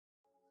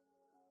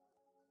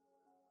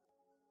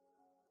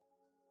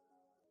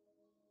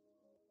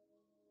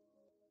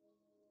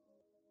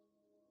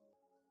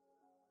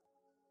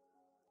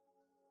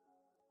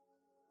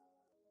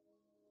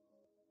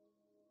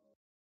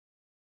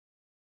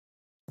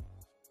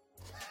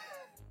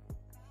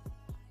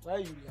Why are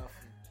you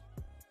laughing?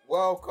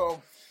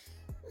 Welcome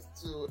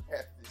to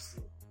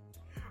episode.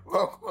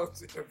 Welcome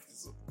to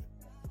episode.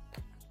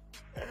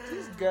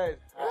 This guy.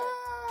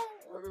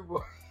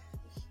 Everybody.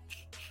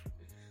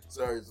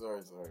 Sorry.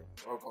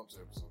 Welcome to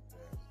episode 10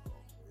 of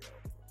Royal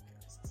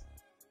Podcast.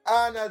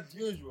 And as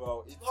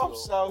usual, it's Stop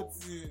your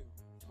shouting.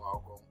 host,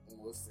 Malcolm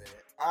Ose.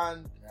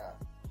 And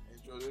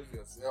introduce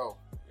yourself.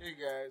 Hey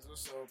guys,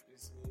 what's up?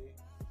 It's me.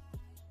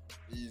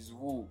 Is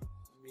who?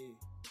 Me.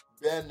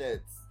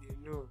 Bennett.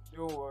 They know.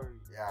 Don't worry.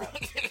 Yeah.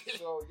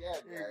 So yeah,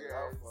 guys. Hey,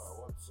 How guys.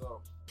 far? What's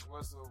up?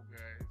 What's up,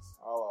 guys?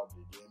 How have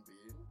the game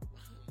been?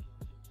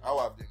 How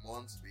have the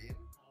months been?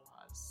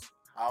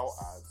 How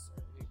has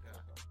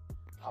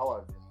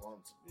the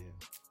month been?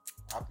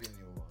 Happy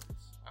new month.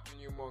 Happy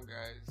New Month,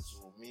 guys.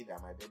 To me,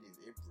 that my birthday is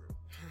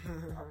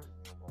April. Happy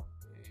new month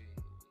Hey.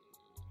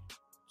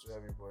 to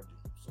everybody.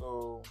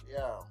 So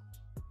yeah,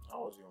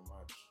 how was your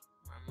match?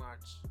 My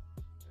match.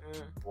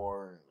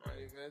 Boring.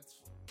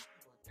 Uneventful.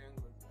 But thank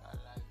God we're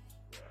alive.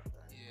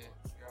 Yeah,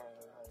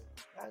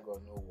 Yeah, thank God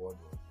no World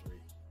War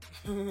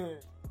 3.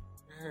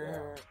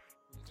 yeah.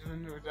 You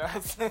don't know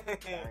that.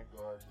 Thank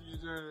God. You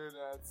don't know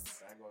that.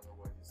 Thank God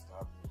nobody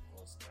stabbed me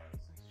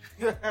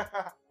in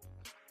Oscars.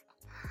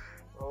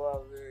 Oh,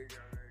 I beg.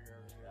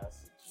 That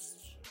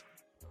situation.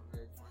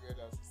 Forget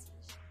that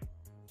situation.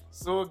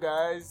 So,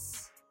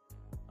 guys,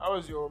 how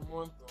was your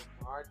month of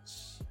March?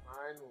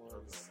 Mine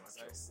was, as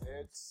I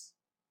said,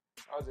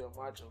 how was your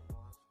March of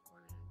month?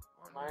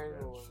 Mine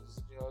was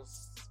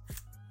just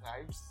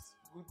vibes.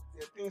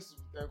 Good things to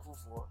be thankful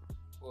for.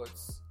 But,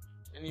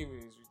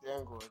 anyways, we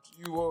thank God.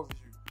 You, all of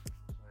you.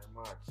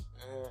 My March.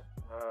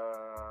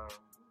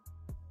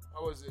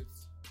 How was it?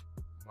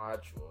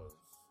 March was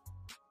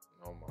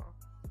normal.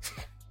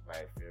 My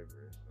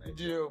favorite. You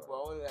did it, but I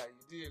won't lie,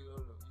 you did a lot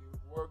of. You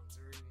worked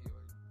really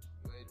on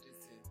your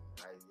editing.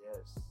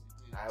 Yes.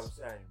 You did. I would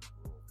say I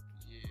improved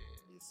Yeah.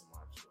 this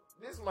match.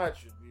 This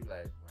match should be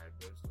like my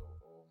best of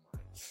all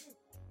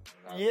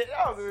match. Yeah,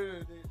 that was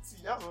the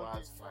see. That's one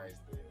Last thing we always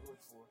 5 thank days. God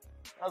for.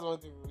 That's one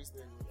thing we always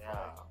thank God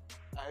Yeah.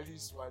 for. At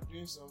least we're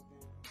doing something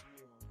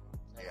new.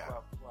 Like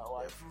Yeah. we're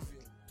Yeah.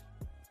 improving.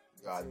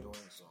 You are Things.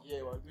 doing something.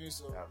 Yeah, we're doing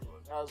something.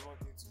 That's That's one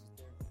thing to be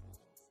thankful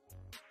for.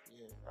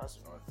 Yeah, that's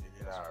Not what.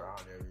 taking that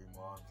around every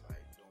month,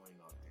 like doing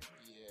nothing.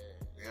 Yeah.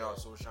 Being on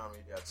social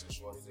media to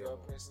Social what's media,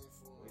 pressing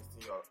phone.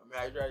 wasting your. I mean,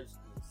 I try to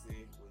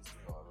say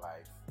wasting your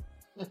life.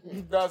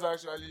 That's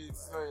actually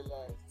it's not a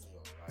lie. Wasting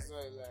your It's life.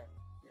 not a lie.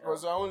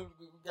 Because I won't,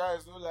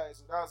 guys, no lie.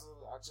 So that's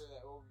actually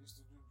like what we used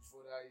to do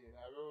before that year.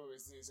 I remember we were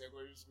in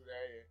secondary school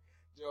that year.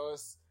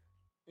 Just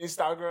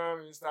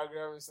Instagram,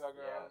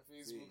 Yeah,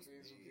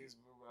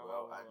 Facebook. Blah,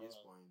 Well, blah, at blah, this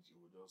blah. point, you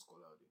will just call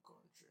out the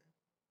country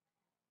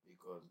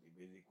because the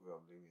basic way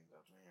of living is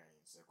that when you're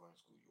in secondary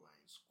school, you are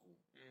in school.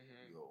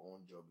 Mhm. Your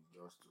own job is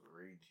just to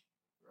read,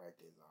 write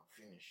exam,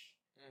 finish.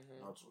 Mhm.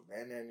 Not to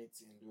learn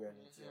anything, do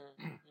anything.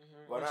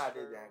 Mhm. But That's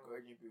nowadays, true. they're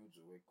encouraging people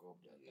to wake up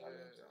their talent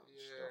and Yeah, stuff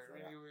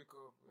like really that. wake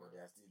up. But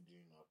they're still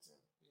doing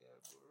nothing. Yeah,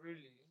 but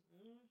really,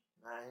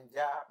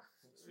 Ninja.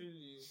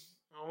 really,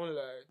 I won't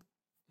lie.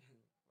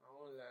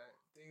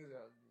 Things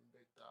have been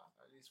better.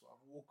 At least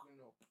we've woken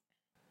up.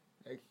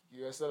 Like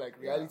you also like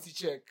reality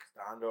check.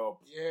 Stand up.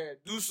 Yeah,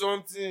 do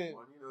something.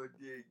 Money no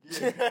day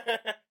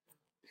again.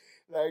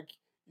 Like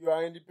you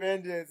are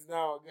independent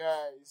now,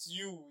 guys. It's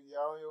you.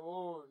 You're on your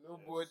own.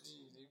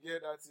 Nobody. You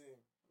get that thing.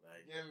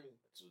 Like You get me?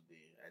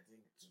 today, I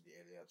think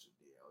earlier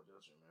today, I was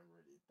just remember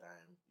the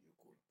time you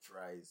could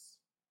price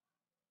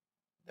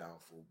down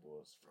full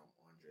balls from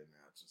 100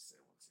 naira to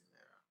 70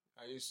 naira.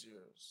 Are you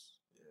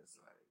serious? Yes,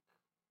 like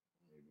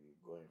maybe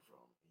going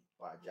from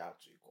Ipaja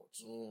to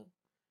Ikotun.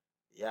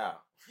 Yeah,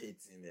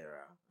 18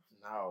 naira.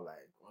 Now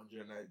like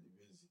 100 naira is the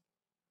basic.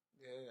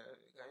 Yeah.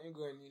 Can you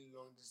go any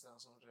long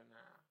distance 100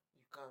 naira?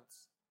 You can't.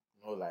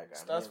 No, like I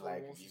Starts mean from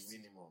like the 150.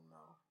 minimum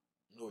now.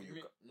 No, You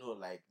mean- no,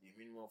 like the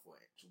minimum for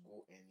to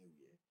go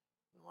anywhere,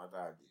 no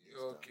matter the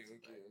distance. Okay.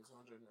 like, It's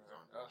 100 naira.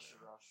 100 That's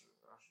true.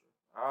 naira.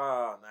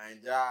 Ah,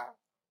 Ninja.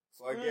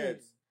 Forget.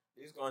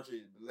 This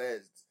country is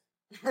blessed.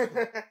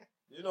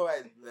 You know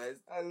why it's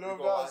blessed? I love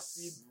because that.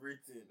 we're still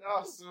breathing.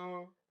 That's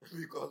so.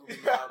 Because we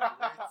are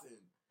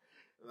breathing.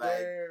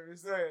 Like, Yeah,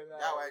 it's not a lie.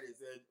 that's why they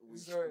said we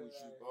It's should, not we a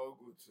should lie. all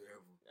go to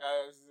heaven.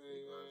 Yes,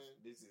 Because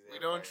this is we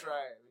don't hellfire.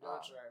 try. We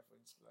don't Ah. try for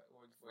this.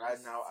 For Right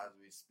this- now, as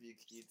we speak,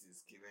 it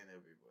is killing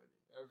everybody.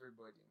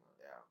 everybody, man.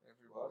 Yeah.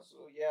 Everybody. Well,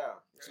 so yeah.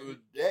 Yeah.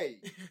 Today,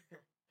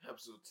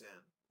 episode 10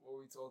 What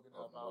are we talking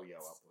of about? Know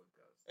Yawa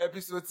podcast.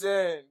 Episode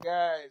 10,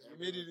 guys. We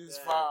made it Episode this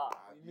 10. far.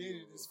 Ah, We made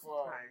it yo, this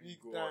far. thank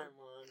Big God. time,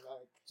 man.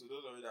 Like, So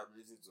those of you that have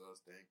listened to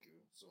us, thank you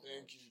so much.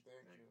 Thank you so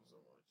much.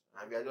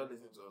 And if you are just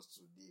listening to us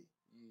today,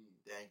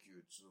 thank you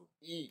too.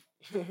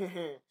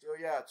 Into So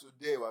yeah,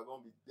 today we're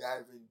gonna be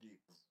diving deep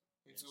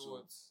into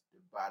what? the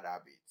bad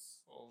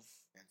habits, Of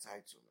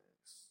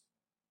entitlements.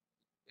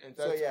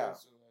 entitlement. yeah.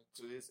 So, like,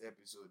 Today's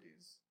episode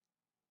is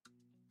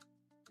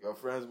your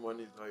friend's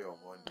money is not your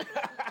money.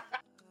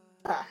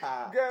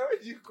 guy, where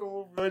do you come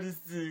up with all these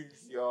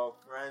things? Your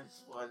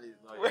friend's money is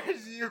not Where your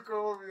do you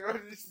come up with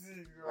all these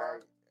things, man?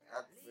 Like,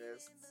 at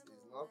first, it's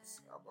not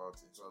about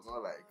it. It was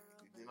not like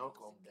it did not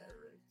come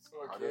direct.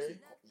 Okay.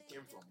 It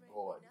came from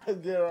God.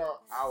 Get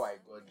out. How I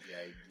got the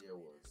idea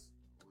was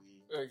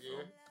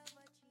Okay.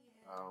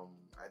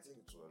 I think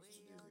it was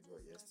 2 days ago,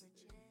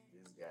 yesterday.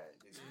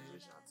 This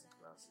musician at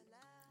classic.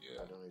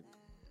 Yeah. I don't know if you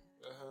know him.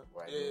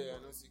 Uh-huh. Yeah,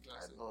 I know C I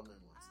class. don't know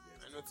him until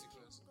yesterday. I know C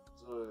class.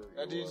 So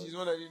He's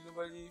one that did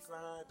nobody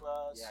find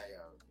class.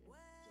 Yeah, okay.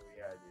 So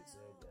they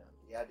said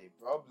he had a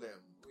problem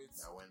With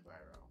that went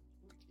viral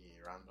with a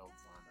random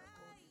fan that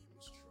called him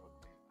a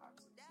struggling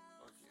artist.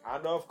 okay.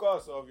 And of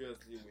course,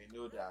 obviously, we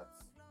know that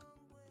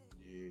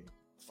the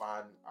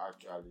fan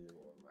actually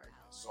was like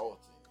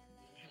insulting.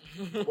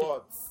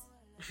 But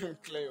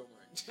Clear your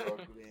mind.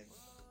 struggling is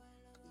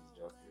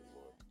just a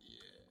word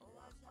Yeah. of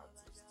an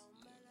artist.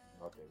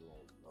 Not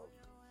everyone will love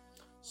you.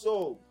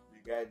 So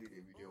the guy did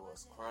a video,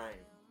 was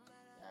crying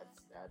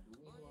that do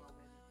we know how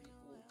many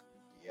people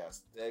he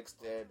has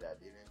texted that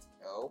didn't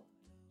help,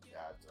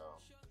 that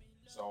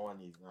someone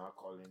is now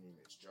calling him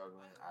a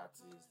struggling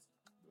artist,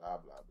 blah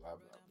blah blah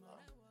blah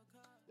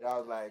blah. I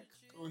was like,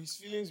 Oh, his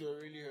feelings were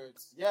really hurt.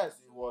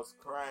 yes, he was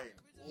crying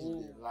in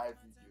Oh. the live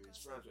video. His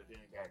friends were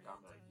telling the guy,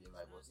 come down here,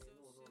 like, but saying,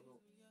 no,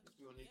 these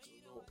people need to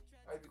know.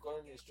 Why you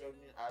calling me a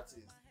struggling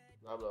artist?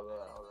 Blah blah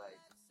blah. I was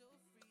like,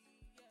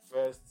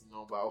 first,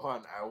 number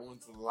one, I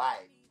won't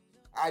lie.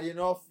 I did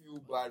not feel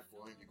bad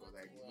for him because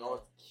I did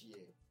not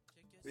care.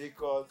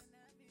 Because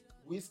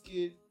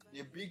Wizkid,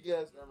 the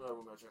biggest, let me not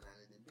even mention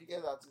any, the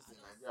biggest artist in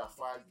Nigeria,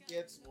 far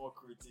gets more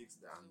critics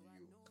than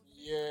you.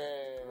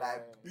 Yeah.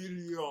 Like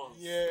billions.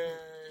 Yeah.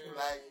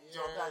 Like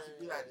sometimes you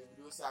feel like the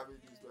video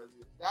savage this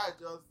person. That's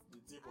just the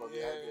tip of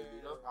the iceberg.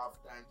 They don't have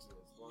time to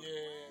respond to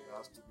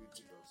that stupid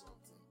shit or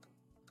something.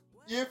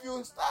 If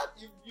you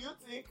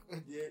think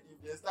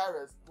if they start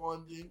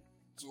responding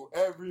to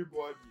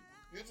everybody,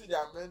 you think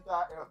their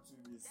mental health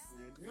will be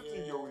sane? You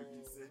think they will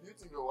be sane? You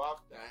think they will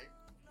have time?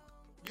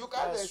 You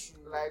can't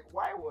like,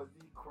 why was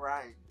he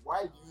crying?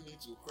 Why do you need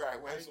to cry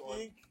when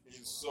someone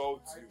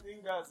insults you? I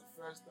think that's the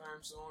first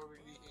time someone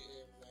really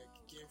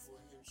came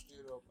for him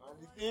straight up. And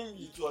the thing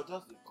It was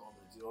just a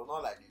comment. It was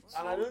not like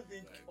and I don't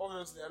think,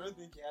 honestly, I don't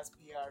think he has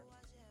PR.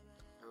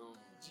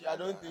 I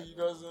don't think he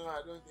does.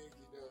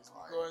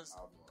 Because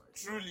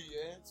truly,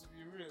 to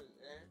be real,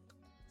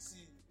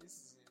 see,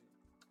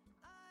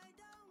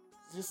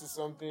 this is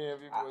something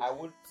everybody. I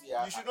would see.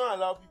 You should not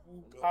allow people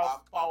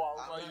have power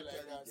over you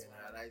like that.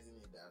 Generalizing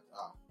it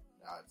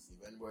that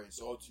if anybody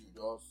insults you,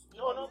 just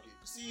no. okay.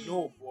 See,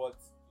 but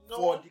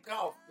for the kind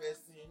of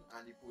person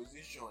and the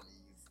position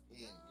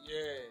he's in,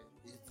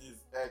 it is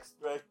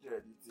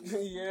expected. It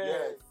is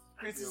yes.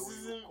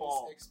 Criticism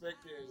is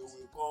expected. They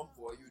will come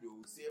for you. They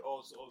will say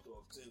all sorts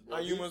of things.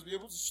 And you must be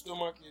able to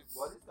stomach it.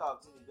 But this kind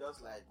of thing is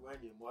just like when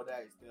the mother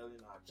is telling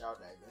her child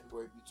that if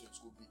anybody beat you in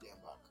school, beat them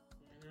back.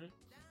 Mm-hmm.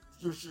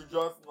 You should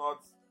just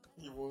not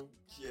even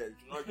care. You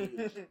should not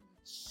give a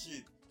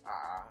shit.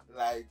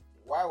 Like,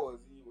 why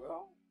was he?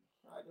 Well,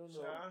 I don't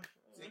know.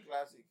 It's a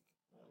classic.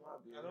 I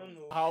don't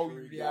know how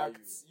you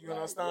react. You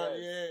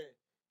understand? Yeah.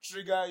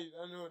 Trigger you.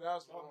 I know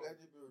that's wrong. That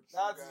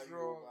is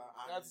wrong.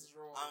 That is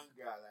wrong.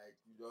 Anger, like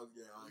you just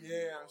get angry.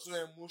 Yeah, I'm so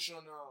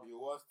emotional. The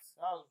worst.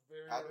 That was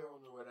very I wrong. don't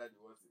even know whether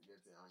the worst is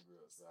getting angry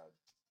or sad.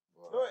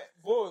 But No,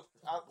 both.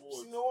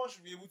 See, no one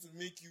should be able to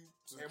make you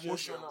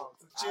emotional.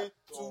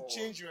 To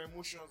change your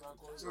emotions and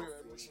control your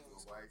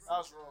emotions.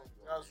 That's wrong.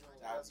 That's wrong.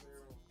 That's very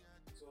wrong.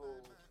 So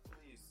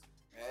please,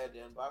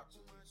 then back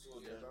to it. So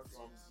then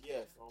from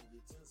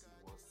the things he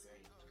was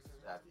saying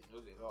that he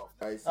knows a lot of.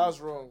 That's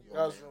wrong.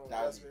 That's wrong.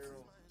 That's very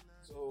wrong.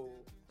 So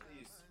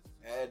please,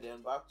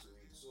 then back to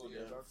it. So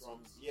then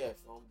from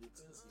the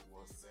things he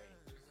was saying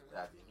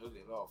that he knows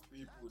a lot of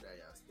people that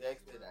he has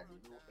texted that they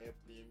know help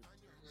him.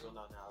 So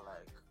now they're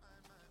like,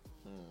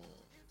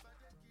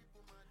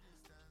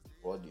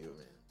 what do you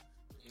mean?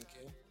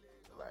 Okay.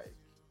 Like,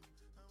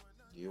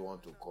 do you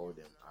want to call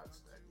them acts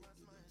that they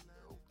didn't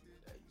help you,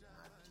 that you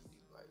not did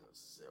it by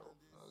yourself?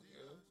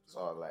 Okay.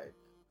 So like,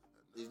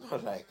 it's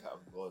not like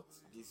I've got,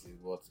 this is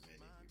what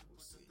many people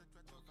say,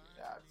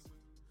 that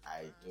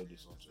I told you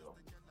something wrong.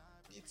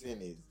 The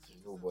thing is,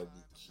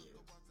 nobody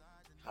cares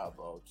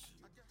about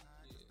you,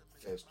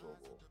 first of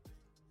all.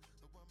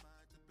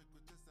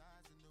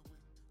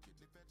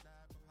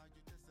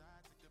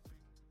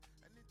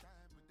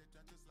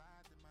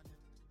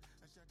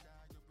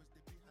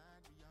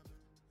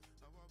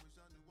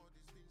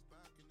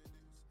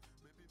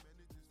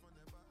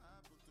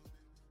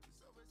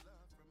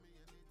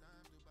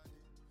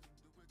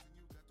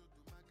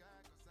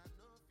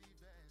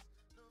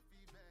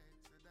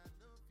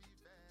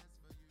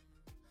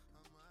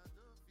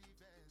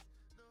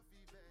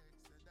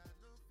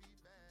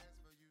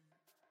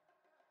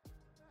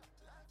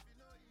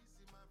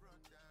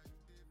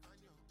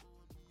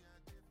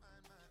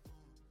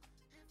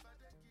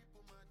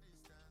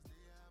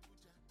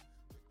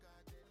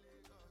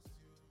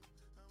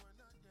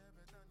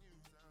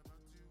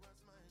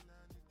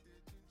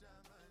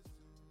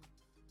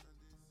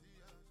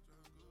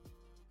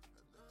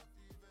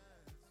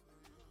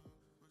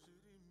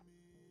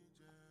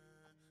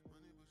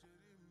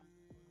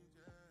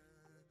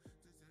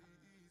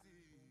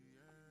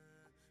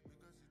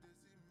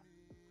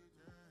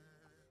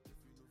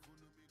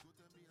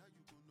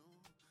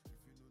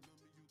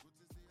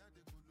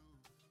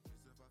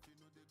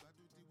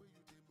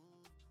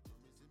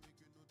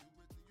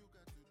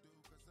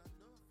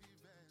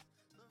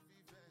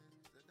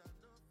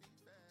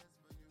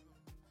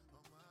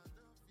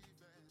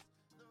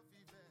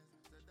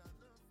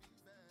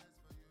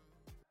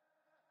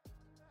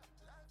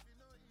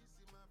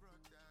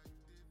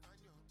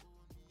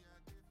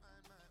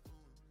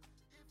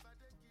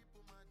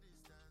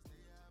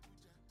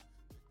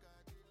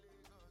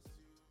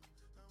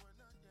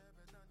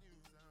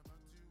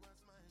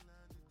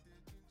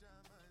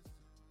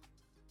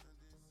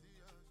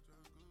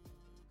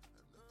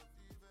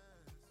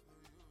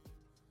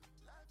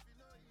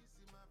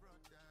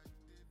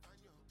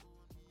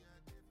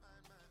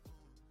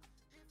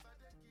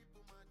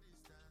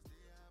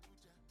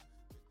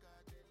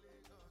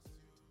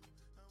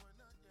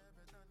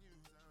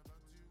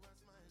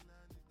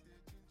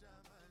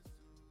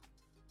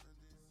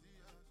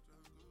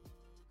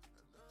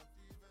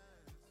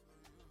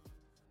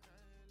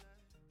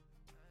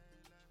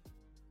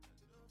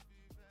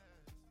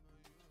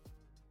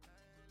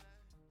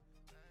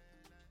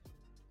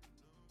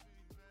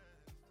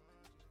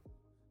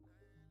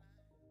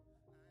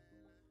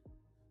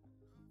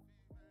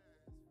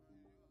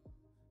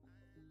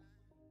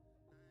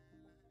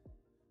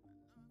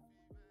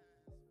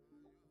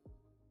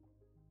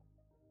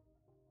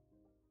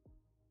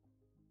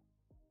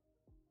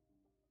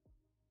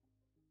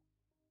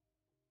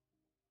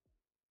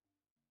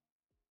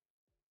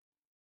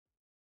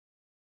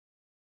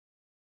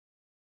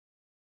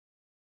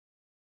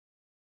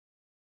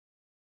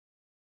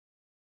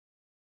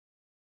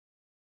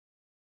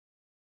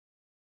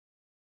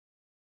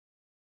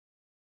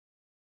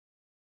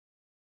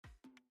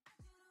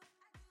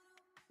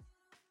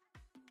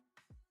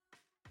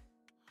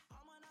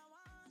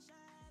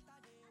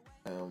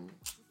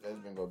 Let's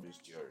bring up this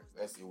theory.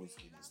 Let's say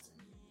Whiskey is stingy.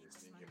 The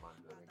stingy man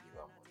doesn't give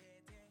her money.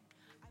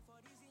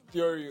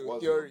 Theory.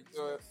 What's your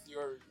business?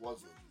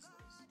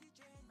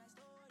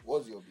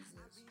 What's your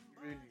business?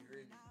 Really.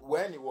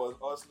 When he was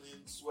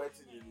hustling,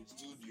 sweating in the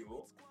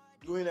studio,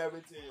 doing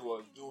everything he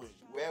was doing,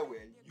 where were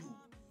you?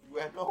 You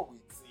were not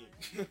with him.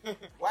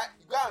 Why?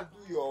 You gotta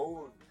do your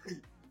own.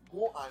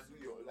 Go and do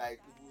your,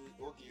 like,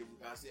 we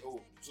can say, oh,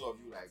 two of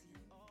you, like, you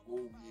go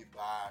way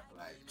back,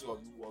 like, two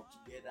of you work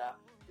together.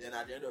 Then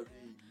at the end of the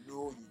day,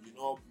 you did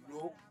not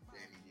blow,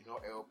 then he did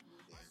not help you.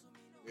 Then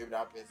maybe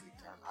that person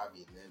can have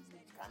a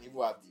level, can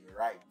even have the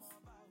right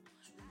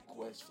to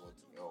request for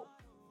the help,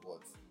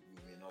 but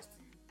you may not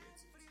still get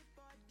it.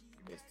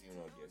 You may still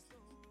not get it.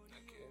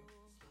 Okay.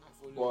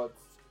 But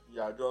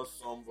you are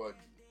just somebody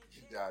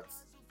that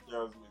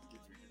just Whiskey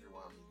to give you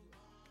 1 million,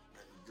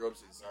 and he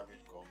drops a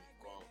savage comment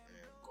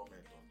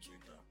on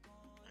Twitter,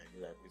 and you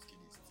like, Whiskey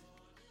this thing.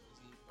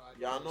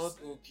 You are not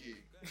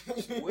okay.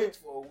 Wait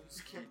for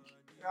Whiskey. Bring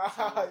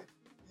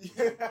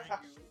you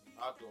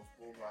out of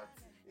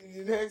poverty. In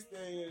the next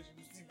 10 years, you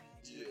will still be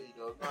Yeah, he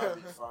does not have a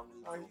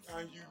family.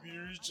 and you'll be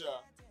richer.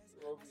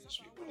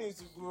 Rubbish. People need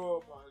to grow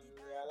up and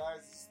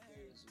realize these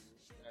things.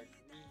 Like,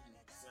 really.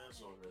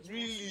 Sense of responsibility.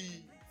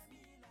 Really.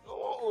 No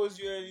one owes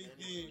you anything.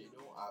 They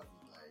don't have it.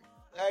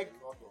 Like, a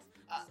lot of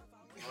people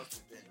not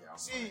spend their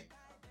see, money.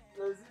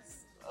 there's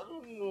this, I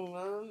don't know,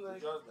 man.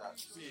 Like, Just that.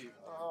 See,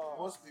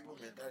 most people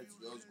mentality just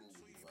go with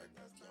the fact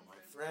that you're my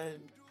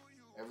friend,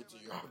 everything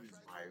you have is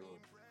my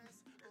own.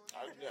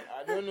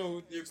 I don't know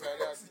who thinks like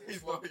that. It's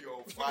not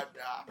your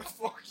father.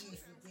 Fuck you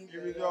if you think If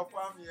like it's that. your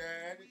family,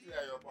 anything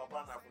that your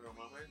papa na for your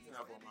mama, anything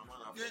that for mama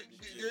na for the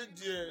kid.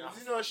 Yeah.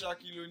 Is it not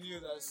Shaquille O'Neal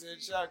that said,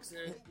 Shaq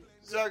said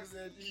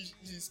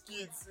his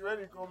kids, when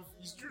it comes,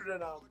 his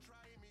children are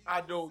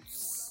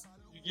adults.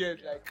 You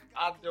get, like,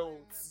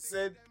 adults. He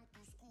said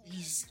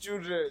his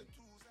children,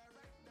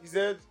 he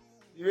said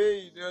the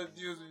way he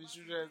deals with his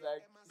children is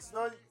like, it's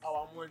not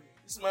our money,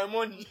 it's my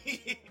money.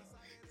 he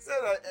said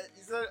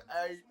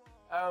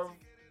I'm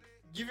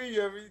giving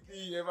you everything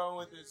you ever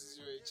wanted since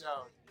you were a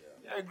child.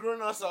 Yeah,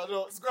 grown ass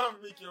adults, go and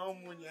make your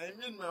own money. I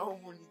made my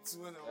own money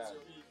too when I was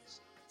your age.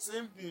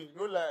 Same thing,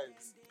 no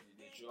lies.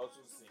 They should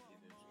also sink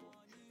it into,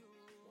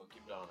 or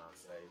keep that on our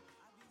side.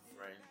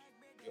 Friend,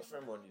 your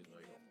friend money is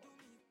not your money.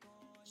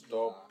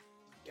 Stop.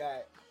 The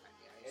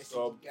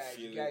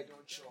guy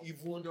don't chop.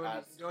 Even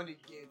don't they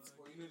get,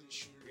 but you know they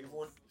show.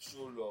 even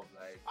show love,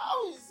 like,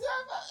 How is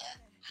that?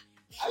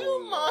 Are show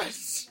you love. mad?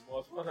 You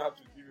must not have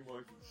to give him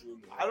money to show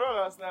love. I don't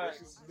understand. They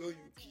should blow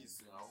you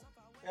kiss now.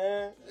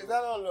 Is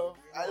that not love?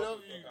 I love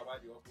you. Talk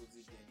about the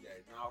opposite gender.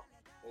 Now,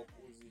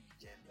 opposite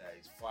gender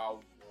is far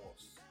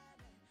worse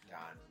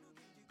than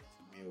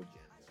male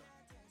gender.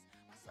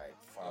 Like,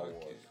 far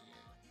worse.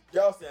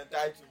 Just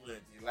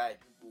entitlement. You like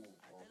people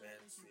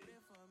comment say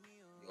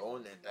your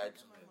own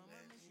entitlement,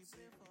 man. It's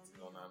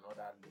on another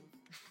level.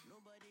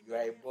 You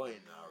are a boy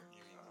now.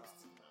 Give me this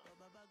thing now.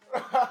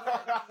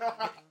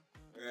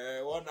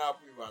 What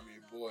happened if I'm a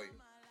boy?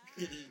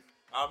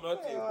 I'm not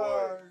a boy.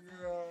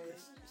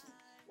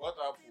 What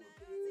happened?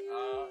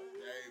 You're a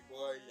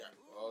boy.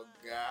 Oh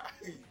God.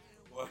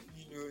 What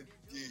you know?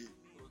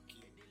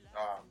 Okay.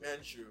 Men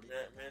should be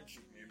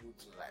able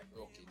to, like,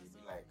 okay, they be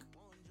like,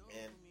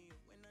 men,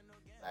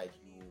 like,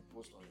 you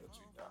post on your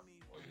Twitter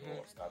or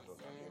your status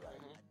and be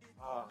like,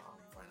 I'm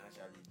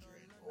financially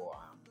drained or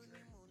I'm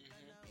drained.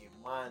 A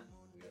man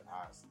will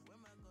ask,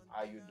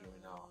 how you doing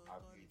now?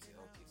 Have you eaten?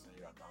 Okay, send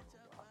your account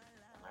number.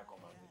 And I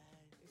come and he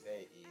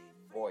say a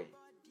boy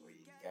or a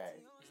guy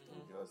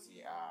will just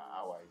say,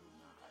 how are you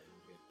now? Are you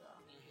better?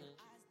 Finish.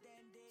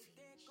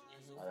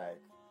 I'm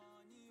like,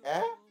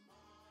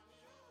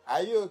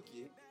 are you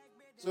okay?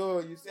 So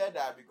you said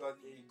that because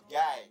a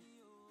guy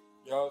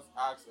just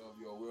asked of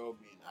your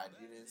well-being, I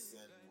didn't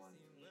send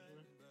money,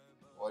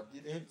 or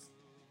didn't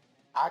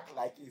act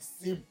like a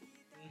simp.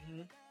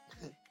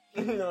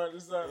 No,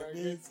 understand. It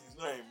means he's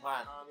not a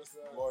man. I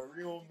understand. But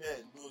real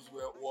men knows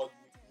what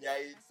they are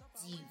a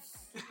thief.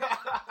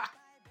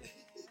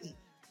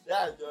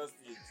 That's just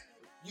it.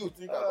 You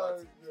think about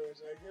it.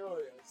 Gosh, I get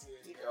what you're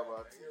saying. Think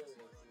about I it. get what you're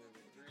saying.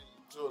 Really.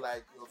 So,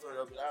 like, your friend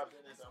will be like,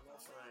 Dennis, I'm not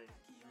fine.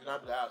 You're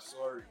not be like,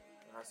 sorry.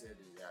 And I said,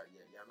 yeah,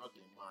 you're not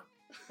a man.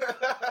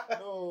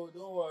 No,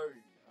 don't worry.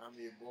 I'm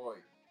a boy.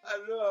 I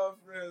don't have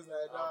friends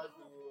like that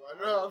too. I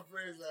don't have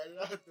friends like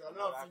that too. I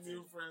don't have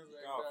female friends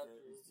like that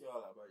too. It's still all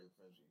about your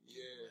friendship.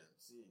 Yeah.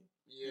 See,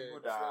 Yeah,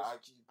 people that are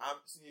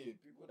actually,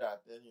 people that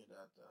are telling you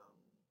that,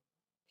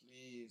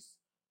 please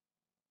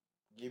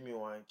give me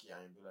 1K,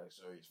 and you be like,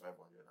 sorry, it's 500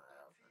 and a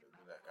half. And they'll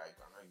be like, you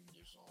cannot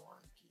give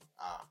someone 1K.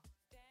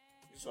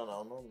 This one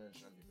I'll not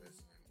mention the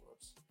person,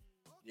 but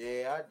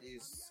they had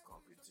this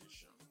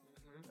competition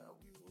that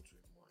we vote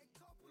with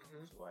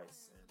money. So I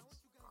sent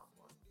our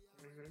money,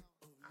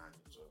 and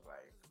it was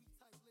like,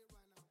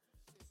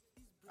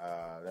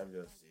 let me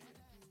just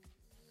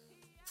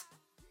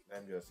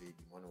say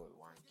the money was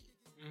 1K.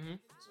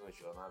 So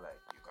she was not like,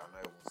 you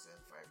cannot even send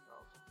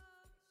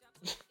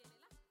 5,000.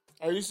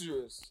 Are you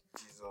serious?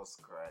 Jesus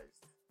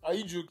Christ. Are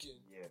you joking?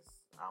 Yes,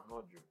 I'm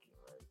not joking.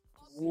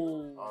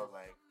 Whoa. I was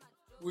like,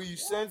 Well, you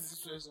sent this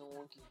person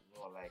 1K.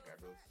 no, like I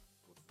just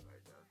put it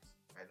like that.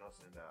 I don't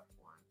send that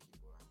 1K,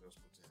 but I just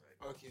put it like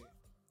that. Okay. Like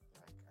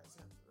I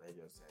sent, let's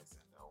just say I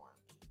sent that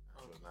 1K.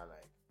 And it was Okay. not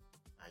like,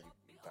 and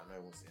you cannot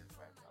even send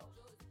 5,000.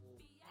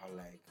 I'm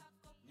like,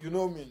 you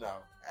know me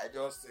now. I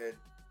just said,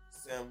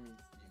 send me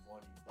the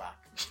money back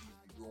if you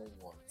don't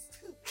want.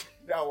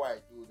 That's why I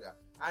told her.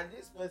 And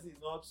this person is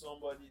not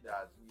somebody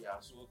that we are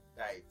so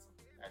tight.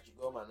 Like she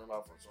got my number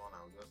from someone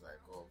and was just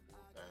like, oh,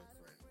 old time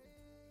friend.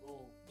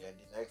 Oh. Then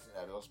the next thing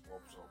that just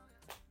pops up,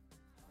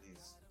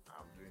 please,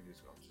 I'm doing this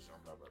competition,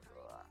 blah blah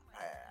blah. I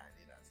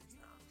need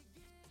assistance.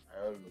 I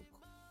don't look.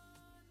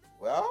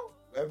 Well,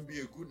 let me be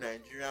a good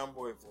Nigerian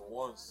boy for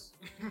once.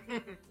 Let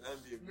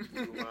me be a good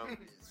human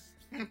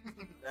being.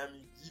 Let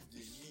me give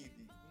the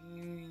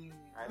needy.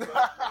 I don't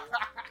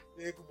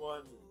take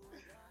money.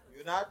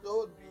 You not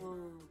told me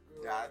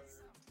that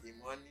the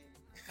money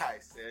I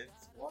sent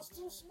was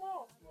too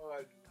small.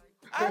 God.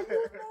 I don't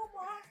know,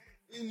 man.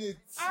 In it.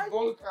 I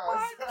Bonkers. I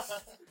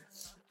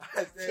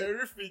said,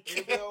 Terrific.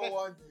 if you don't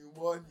want the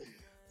money,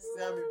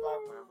 send me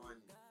back my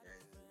money.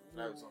 And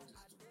that was something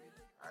stupid.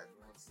 I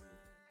don't see.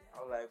 I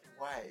was like,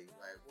 why?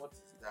 Like, what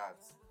is that?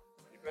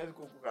 The person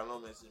who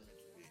cannot message me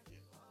today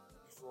again.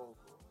 Before,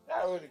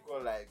 That's what they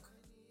call like,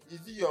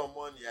 is it your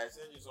money? I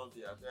send you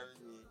something, you're telling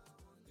me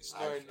it's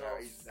not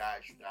enough. It's that I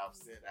should have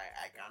said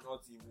I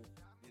cannot even.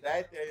 Did I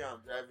tell you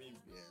I'm driving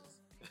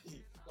Benz?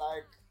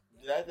 Like,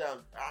 did I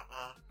tell you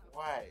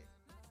why?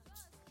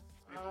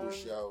 People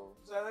shall.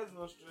 So let's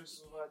not stress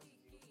over the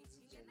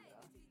opposite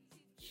gender.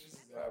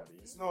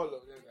 It's not all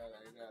of them that are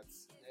like that.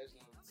 Let's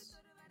not.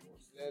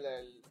 They're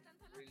like,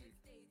 really.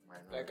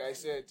 Like I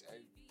said,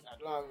 I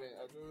don't have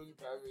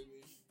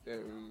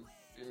any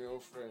female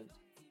friend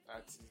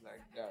that is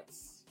like that.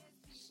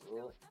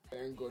 So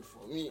thank God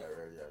for me. I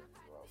really have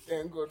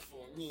Thank God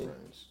for me.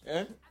 friends.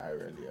 Eh? I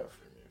really have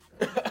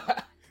female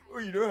friends. Oh,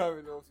 you don't have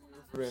enough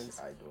female friends.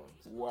 I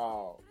don't.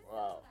 Wow.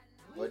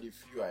 But the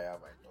few I have,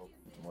 I talk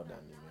with more than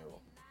the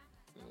male.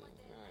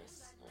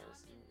 Nice.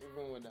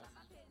 Even with that.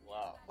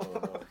 Wow. No, I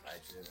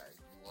say like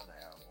the one I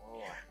have.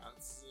 Oh, I'm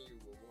seeing you,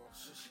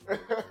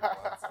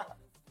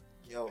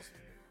 girls.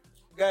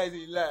 guys,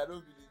 he lie. I don't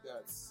believe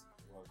that.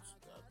 What's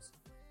that?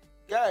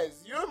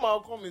 Guys, you know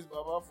Malcolm is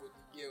Baba for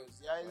the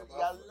girls. You're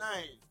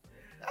lying.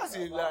 That's a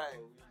lie.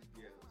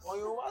 On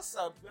your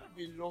WhatsApp, you have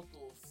a lot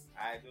of.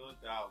 I don't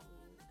have.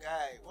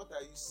 Guy, what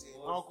are you saying?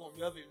 Malcolm,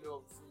 you have a lot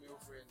of female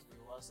friends on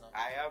your WhatsApp.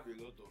 I have a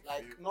lot of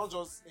Like, not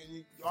just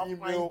any. You have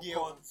female fine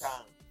girls.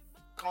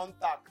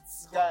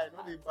 contacts. Guy,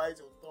 no, they bite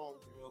your tongue.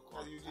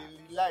 As you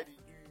they lie, they do.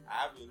 I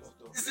have a lot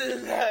of It's a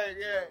lie,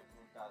 yeah.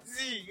 contacts.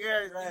 See,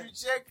 guys,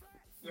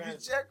 if you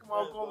check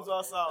Malcolm's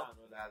WhatsApp,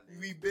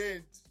 we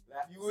bend.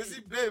 Like, You will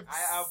see babes.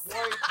 I avoid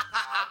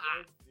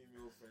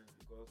female friends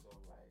because of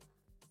like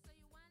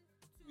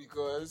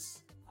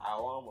Because I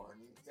want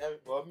money.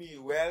 For me,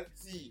 well,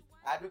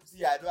 I don't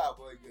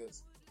avoid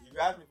girls. If you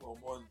ask me for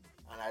money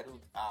and I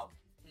don't have,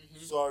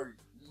 sorry,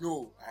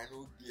 no, I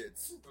don't get.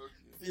 okay.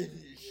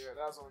 Finish. Yeah,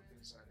 that's one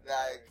thing. Sorry.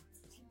 Like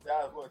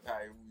that's what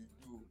I will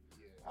do.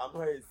 Yeah. I'm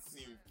not a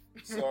simp.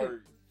 Sorry.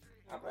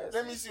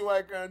 Let me see what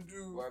I can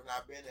do. But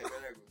now Bene go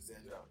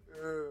send them.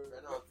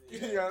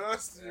 You're not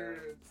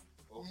serious.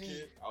 Okay,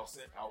 Me. I'll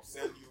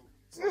send you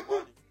some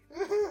money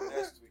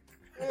next week.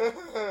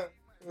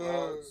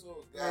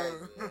 So guys,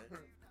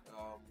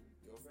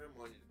 your friend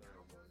money is not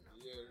your money.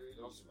 Yeah, really.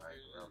 Just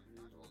like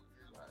really.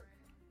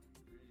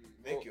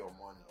 make your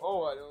money.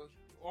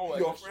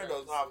 Your Friend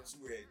does not have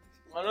two heads.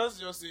 We're not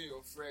just saying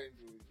your friend,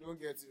 dude. Don't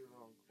get it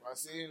wrong. We're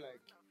saying like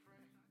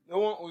no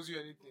one owes you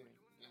anything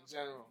in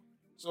general.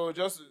 So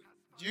just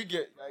you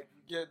get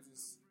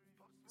this.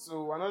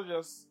 So we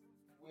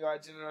are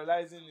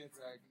generalizing it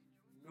like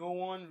no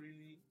one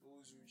really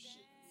owes you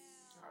shit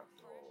at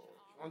all.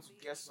 If you want to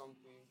get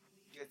something,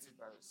 get it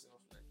by yourself.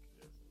 Like,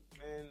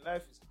 man,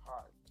 life is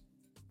hard.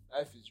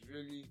 Life is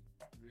really,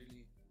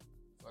 really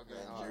fucking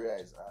hard. Nigeria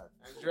is hard.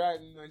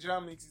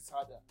 Nigeria makes it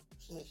harder.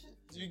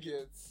 Do you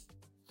get?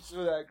 So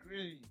like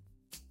really,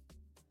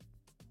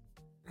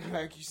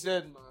 like you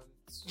said, man,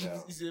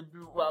 we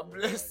are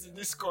blessed in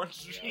this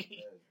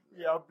country.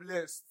 We are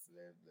blessed,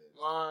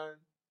 man.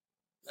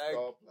 Like,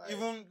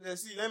 even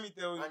let me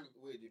tell you. And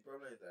wait, the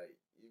problem is that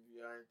if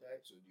you are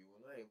entitled, you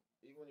will not.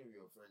 Even if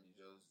your friend is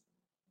just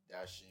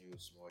dashing you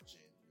small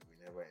change, you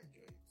will never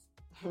enjoy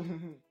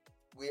it.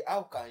 Wait,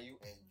 how can you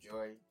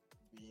enjoy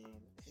being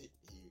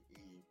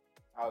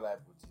how do I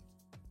put it?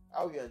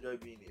 How will you enjoy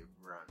being a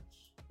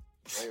branch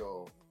when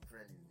your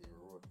friend is the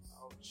root?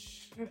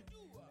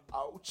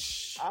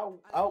 Ouch.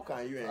 How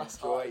can you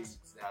enjoy it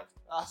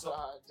That's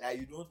hard. that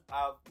you don't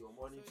have your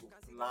money to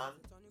plan?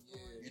 Yeah.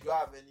 You don't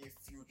have any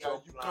future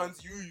You plans.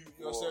 can't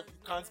yourself.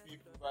 You can't be a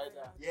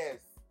provider.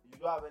 Yes, you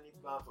don't have any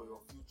plan for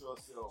your future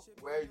self,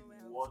 where you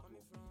want to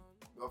be.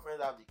 Your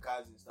friends have the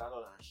cars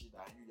installed and shit,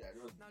 and you are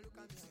just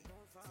debating,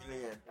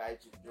 feeling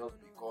entitled just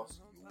because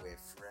you were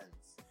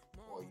friends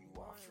or you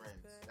are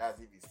friends.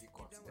 That's if he still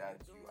considers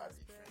you as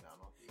a friend and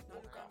not a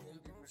worker. Many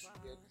people should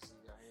get this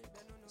in their head.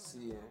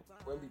 See,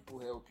 when people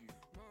help you,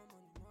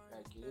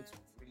 Like you need to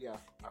really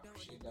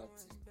appreciate that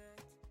thing.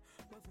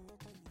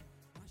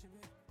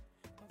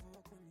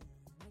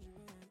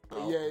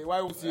 Yeah,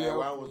 why would he help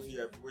why would me? he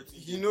help me?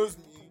 He knows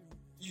me.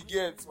 You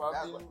get That's what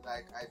what,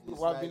 like I we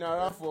dislike. have been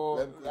around for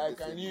let me put like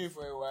this I in knew him this.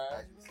 for a while.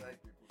 I dislike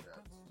people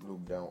that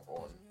look down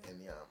on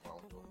any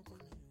amount of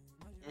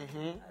money. Mm-hmm.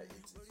 I hate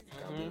it. You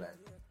can be like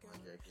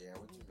 100k, and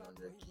what you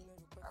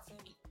 100k,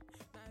 Africa.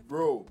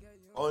 Bro,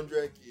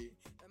 100k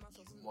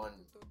is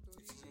money.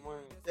 It's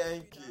money.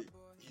 10k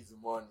is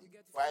money.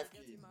 5k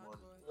is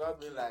money. You know,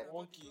 be like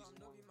 1K is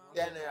money.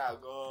 10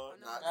 naira gone.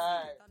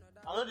 Guy,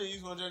 I know they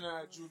use 100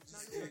 naira joke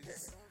these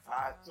days.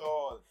 At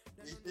all.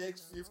 It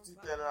takes 50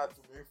 naira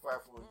to make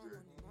 500.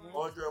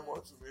 100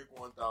 more to make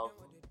 1,000.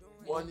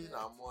 Money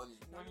na money.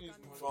 Money is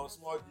money. From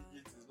small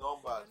digits is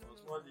numbers. From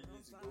small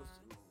digits it goes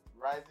to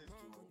rises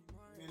to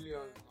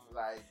Millions.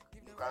 like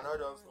you cannot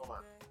just come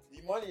and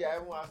the money you're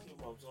even asking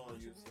from someone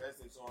you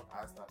let's say someone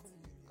has 30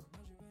 million.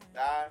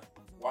 That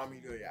 1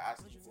 million you're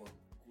asking for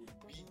could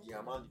be the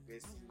amount the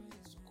person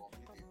needs to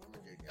complete a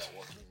project they're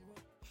working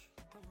on.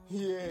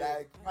 Yeah.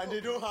 Like And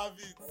they don't have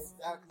it.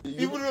 exactly.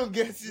 People don't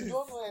get You it.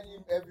 don't know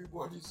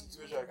everybody's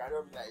situation. You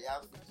cannot be like, he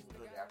has 50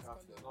 million in the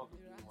account, he does not give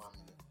you 1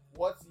 million.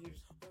 What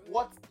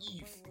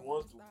if you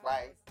want to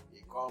buy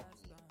a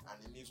company and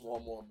he needs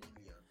 1 more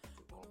million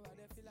to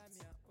complete it?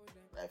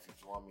 Like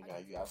 51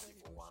 million, you ask him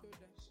for 1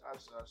 million.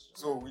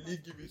 So will he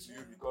give it to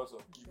you because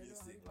of giving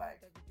sake?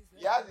 Like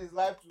he has his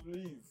life to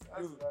live.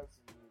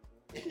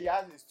 Dude, he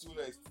has his 2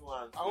 legs, 2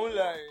 hands. I won't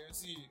lie, you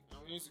see,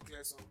 I need to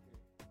clear something.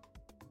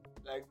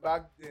 Like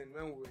back then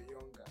when we were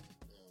younger,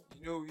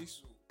 you know, we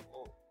used to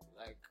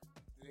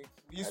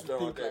we used to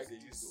think like they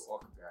used to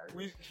hawk guys.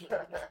 we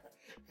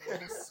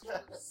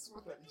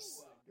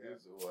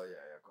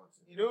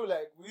continue. you know,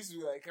 like we used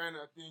to like kind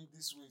of think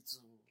this way too.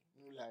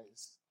 No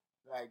lies.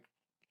 Like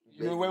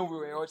you know when we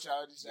were all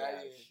childish, Yeah,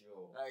 yeah,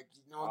 sure. like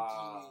you know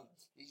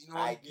give me, you know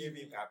I give gave him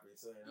me, Capri,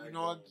 so you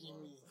know give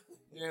me.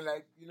 Yeah,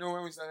 like you know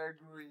when we started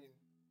growing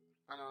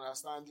and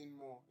understanding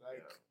more,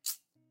 like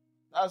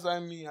that's why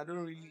I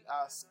don't really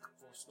ask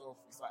for stuff.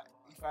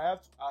 If I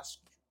have to ask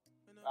you,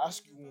 I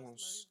ask you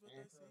once.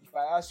 If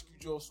I ask you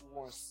just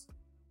once,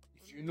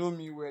 if you know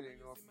me well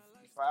enough,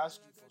 if I ask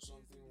you for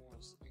something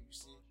once and you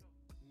say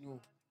no, or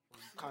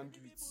you can't do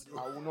it,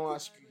 I will not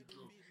ask you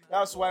again.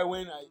 That's why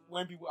when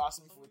people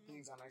ask me for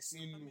things and I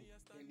say no,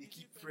 then they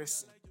keep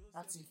pressing.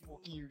 That thing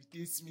fucking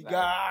irritates me,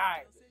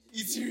 guy.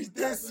 It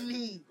irritates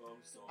me.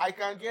 I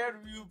can get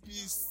real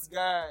pissed,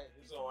 guy.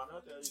 So I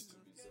not tell you to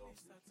be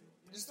selfish.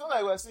 It's not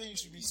like we're saying you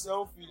should be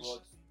selfish.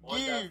 But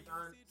Give.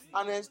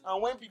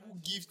 And when people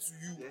give to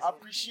you,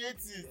 appreciate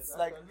it.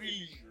 Like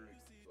really.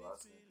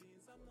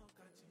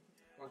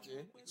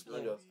 Okay.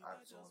 Don't just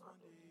act someone at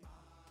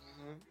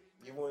all.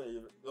 Even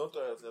if don't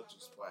tell yourself to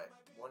spy.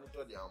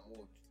 Monitor their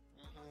mood.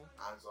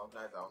 And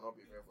sometimes I will not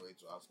be prepared for you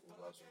to ask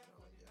over social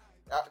media.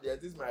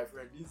 There's this my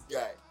friend, this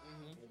guy,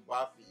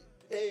 Mbappe.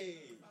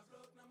 Hey,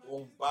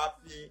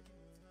 Mbappe.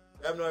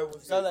 Let me not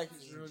even sound like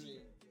his real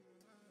name.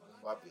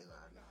 Mbappe.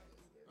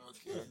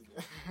 Okay.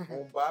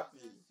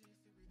 Mbappe.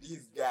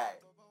 This guy.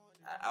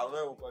 I'll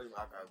not even call him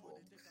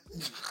Akago.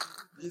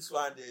 This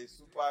one there is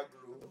super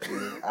glue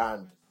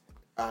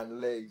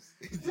and legs.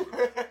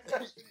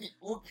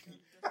 Okay.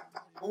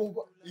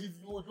 If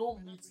you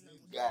don't meet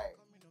this guy,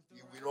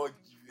 he will not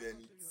give you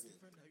anything.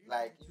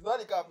 Like he's not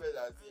the kind of person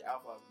that say,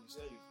 Alpha, you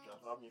say you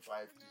transfer me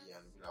 5k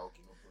and be like,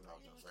 okay, no problem, I'll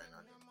transfer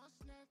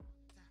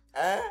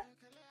another.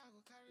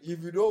 If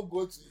you don't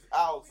go to his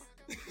house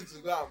to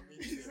go and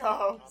meet him,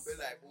 I'll be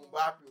like,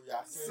 Mbappe, you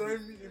are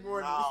send me the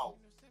money now.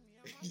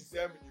 He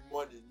send me the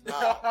money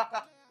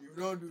now. If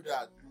you don't do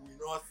that, you will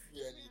not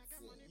see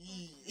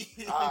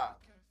anything.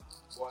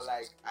 But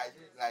like I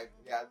think like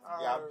there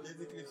are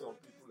basically some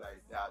people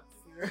like that.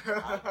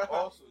 And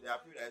also there are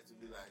people that to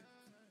be like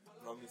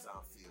promise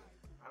and fail.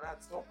 And I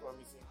stop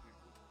promising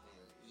people.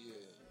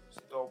 Yeah.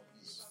 Stop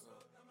it.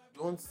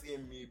 Don't say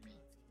maybe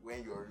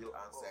when your real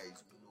answer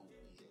is no.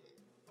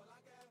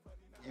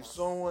 If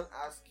someone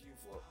asks you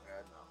for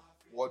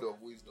word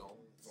of wisdom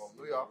from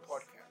Know Your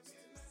Podcast,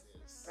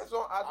 that's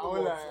what I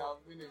do.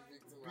 I've been a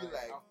victim. Be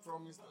like, I've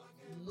promised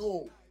and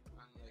no.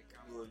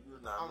 and You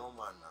now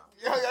normal now.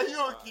 Yeah, are you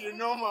okay?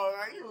 Normal,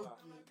 are you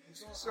okay?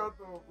 Shut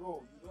up,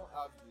 bro. You don't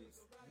have this.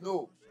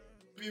 No.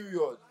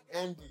 Period.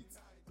 End it.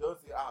 Don't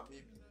say,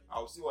 maybe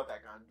I'll see what I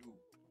can do.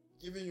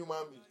 Giving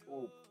human beings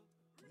hope.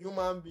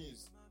 Human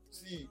beings,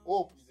 see,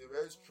 hope is a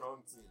very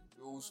strong thing.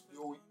 They will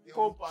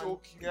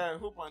choke you. Yeah,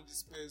 hope and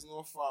despair is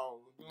not foul.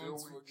 They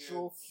will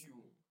choke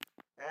you.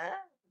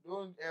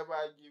 Don't ever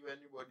give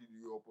anybody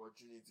the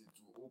opportunity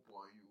to hope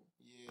on you.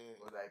 Yeah.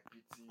 Because I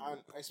pity you.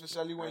 And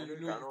especially when you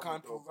know you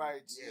can't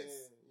provide.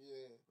 Yes.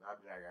 Yeah. I'll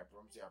be like, I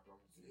promise you.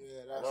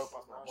 Yeah, I don't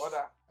pass my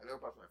mother. I don't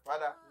pass my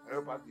father. I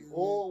don't pass the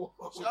whole.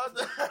 Shut up.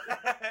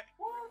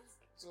 What?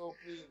 So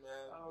please,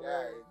 man,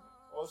 Right.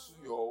 also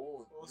your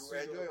own. Also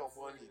you enjoy your your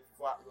money.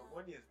 Your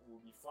money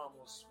will be far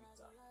more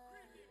sweeter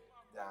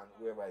than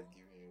whoever is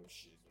giving you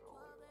shit or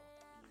whatever.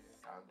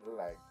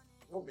 And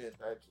don't be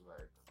entitled to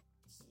like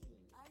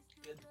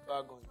get the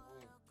bag on your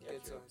own. Get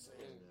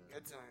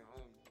it on your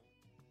own.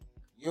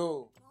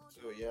 Yo.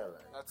 So yeah,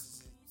 like that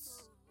is it.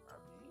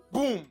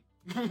 Boom.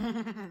 So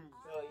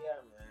Yeah,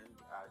 man.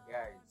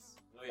 Guys,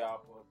 Know Your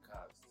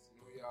Podcast.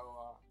 Know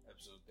Your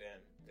Episode 10.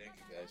 Thank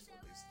you guys for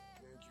listening.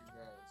 Thank you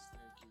guys.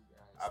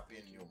 Happy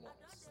New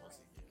Month once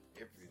again.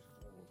 April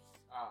Fools.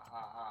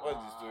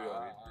 What's the story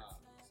of April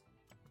Fools?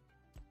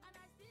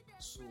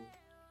 So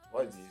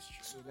What's the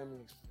history? So let me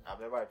explain. I've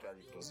never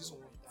actually There was this thought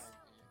one of it. time.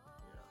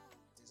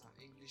 There's an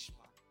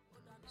Englishman.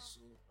 So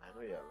I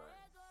know you're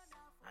lying.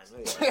 I know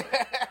you're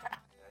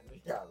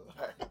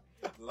lying.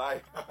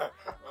 Like,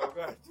 I'm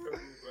gonna tell you,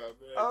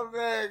 man. Oh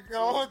man, I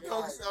won't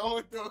talk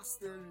stories. So yeah,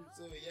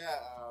 see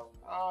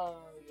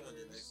you on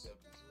the next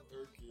episode.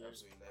 Okay.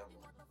 Episode 11.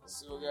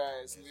 So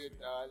guys,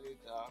 later.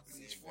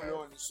 Please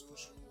follow on the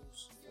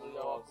socials. Know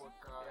Your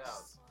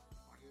Podcast.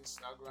 On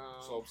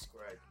Instagram.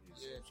 Subscribe,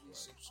 please. Yeah, please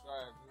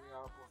subscribe. Know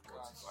Your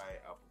Podcast. Spotify,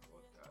 Apple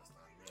Podcast,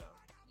 and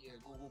yeah,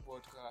 Google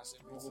Podcast.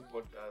 Google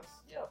Podcast.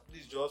 Yeah,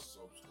 please just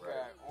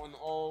subscribe. Yeah, on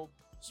all.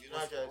 You know,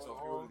 actually, some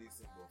people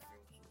listen but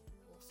fail to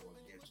or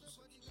forget to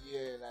subscribe.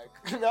 Yeah,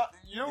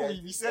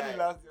 like we said it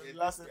last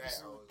I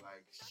episode. was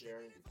like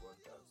sharing the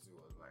podcast. He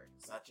was like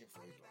searching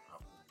for it on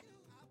Apple.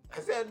 I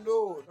said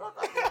no, not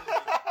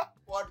Apple.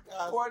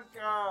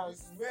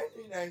 Podcast.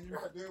 Many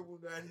Nigerians don't even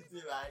know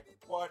anything like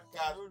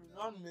podcast.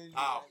 Not many.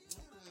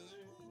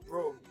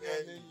 Bro,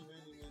 many.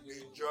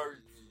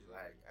 Majority.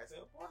 Like I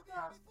said,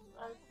 podcast.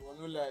 Like, well,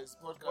 no lies.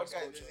 Podcast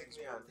is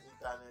basically an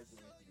internet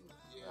radio.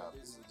 Yeah,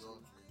 people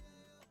don't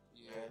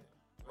really. Yeah.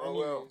 Oh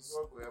well,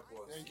 God will help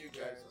us. Thank you See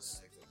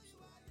guys.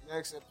 on the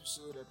next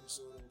episode.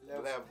 Episode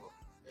 11.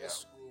 Yeah.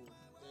 Let's go.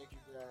 Thank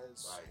you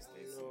guys. Bye.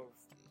 Stay safe. Love.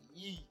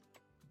 Yee.